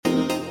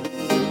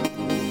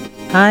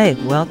Hi,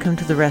 welcome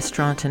to the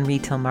Restaurant and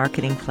Retail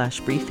Marketing Flash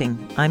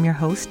Briefing. I'm your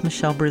host,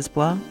 Michelle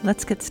Brisbois.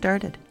 Let's get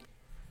started.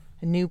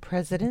 A new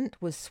president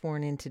was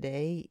sworn in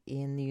today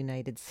in the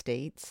United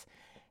States,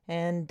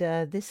 and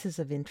this is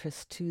of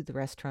interest to the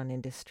restaurant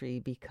industry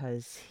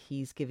because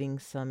he's giving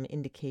some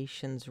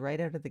indications right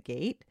out of the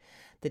gate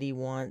that he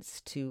wants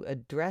to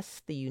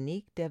address the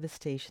unique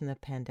devastation the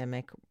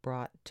pandemic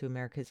brought to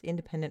America's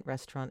independent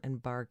restaurant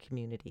and bar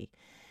community.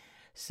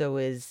 So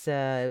his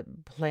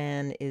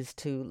plan is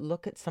to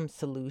look at some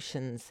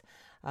solutions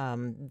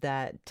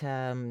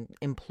that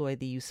employ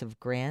the use of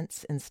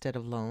grants instead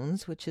of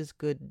loans, which is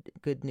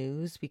good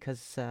news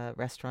because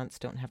restaurants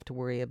don't have to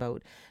worry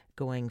about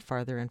going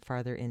farther and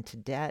farther into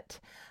debt.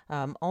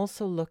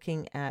 Also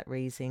looking at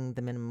raising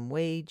the minimum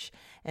wage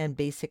and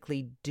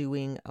basically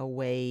doing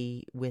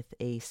away with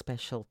a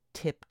special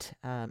tipped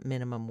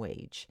minimum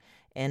wage.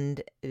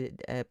 And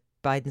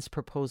Biden's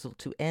proposal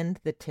to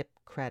end the tip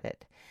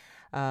credit.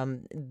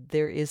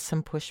 There is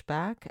some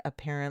pushback.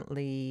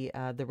 Apparently,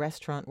 the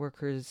Restaurant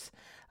Workers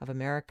of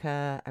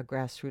America, a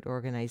grassroots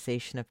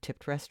organization of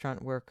tipped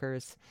restaurant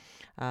workers,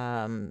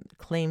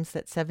 claims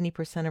that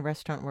 70% of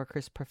restaurant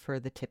workers prefer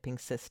the tipping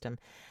system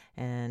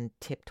and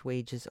tipped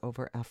wages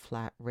over a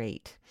flat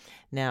rate.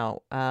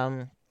 Now,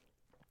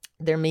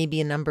 there may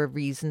be a number of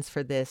reasons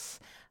for this.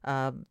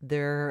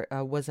 There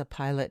was a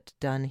pilot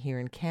done here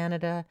in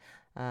Canada.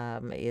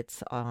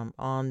 It's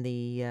on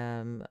many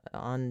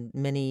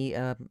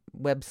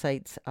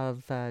websites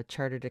of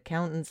chartered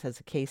accountants as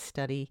a case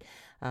study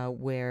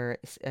where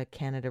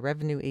Canada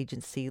Revenue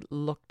Agency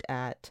looked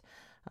at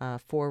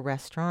 4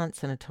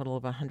 restaurants and a total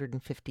of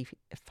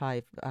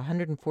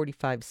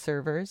 145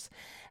 servers,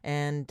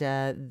 and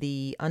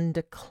the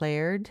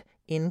undeclared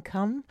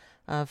income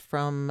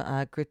from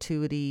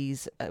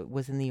gratuities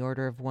was in the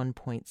order of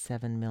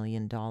 $1.7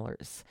 million.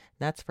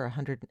 That's for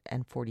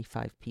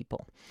 145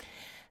 people.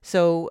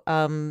 So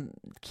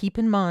keep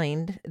in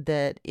mind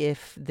that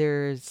if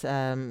there's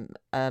a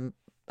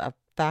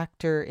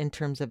factor in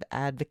terms of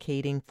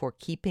advocating for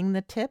keeping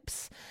the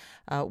tips,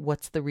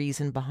 what's the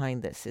reason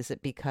behind this? Is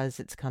it because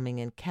it's coming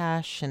in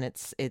cash and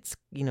it's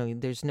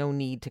there's no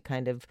need to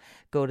kind of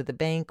go to the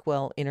bank?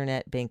 Well,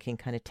 internet banking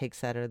kind of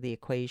takes that out of the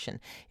equation.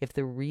 If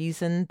the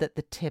reason that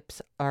the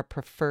tips are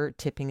preferred,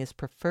 tipping is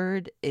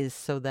preferred, is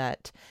so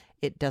that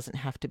it doesn't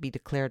have to be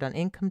declared on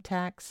income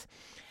tax,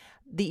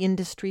 the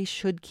industry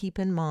should keep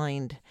in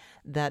mind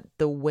that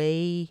the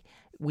way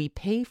we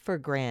pay for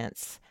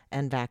grants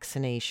and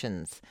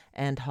vaccinations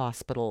and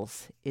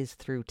hospitals is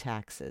through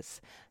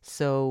taxes.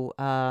 So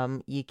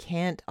you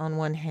can't, on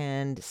one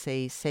hand,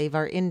 say save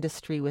our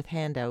industry with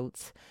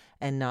handouts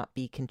and not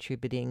be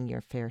contributing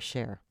your fair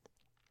share.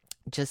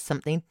 Just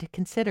something to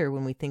consider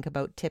when we think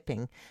about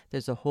tipping.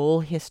 There's a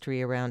whole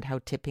history around how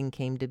tipping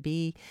came to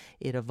be.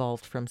 It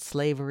evolved from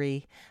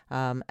slavery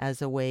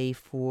as a way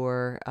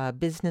for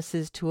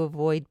businesses to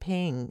avoid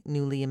paying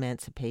newly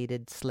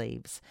emancipated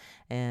slaves.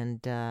 And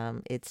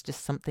it's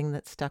just something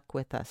that stuck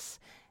with us.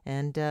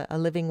 And a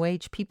living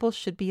wage, people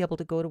should be able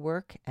to go to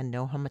work and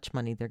know how much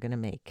money they're going to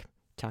make.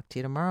 Talk to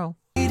you tomorrow.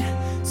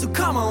 So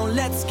come on,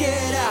 let's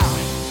get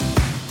out.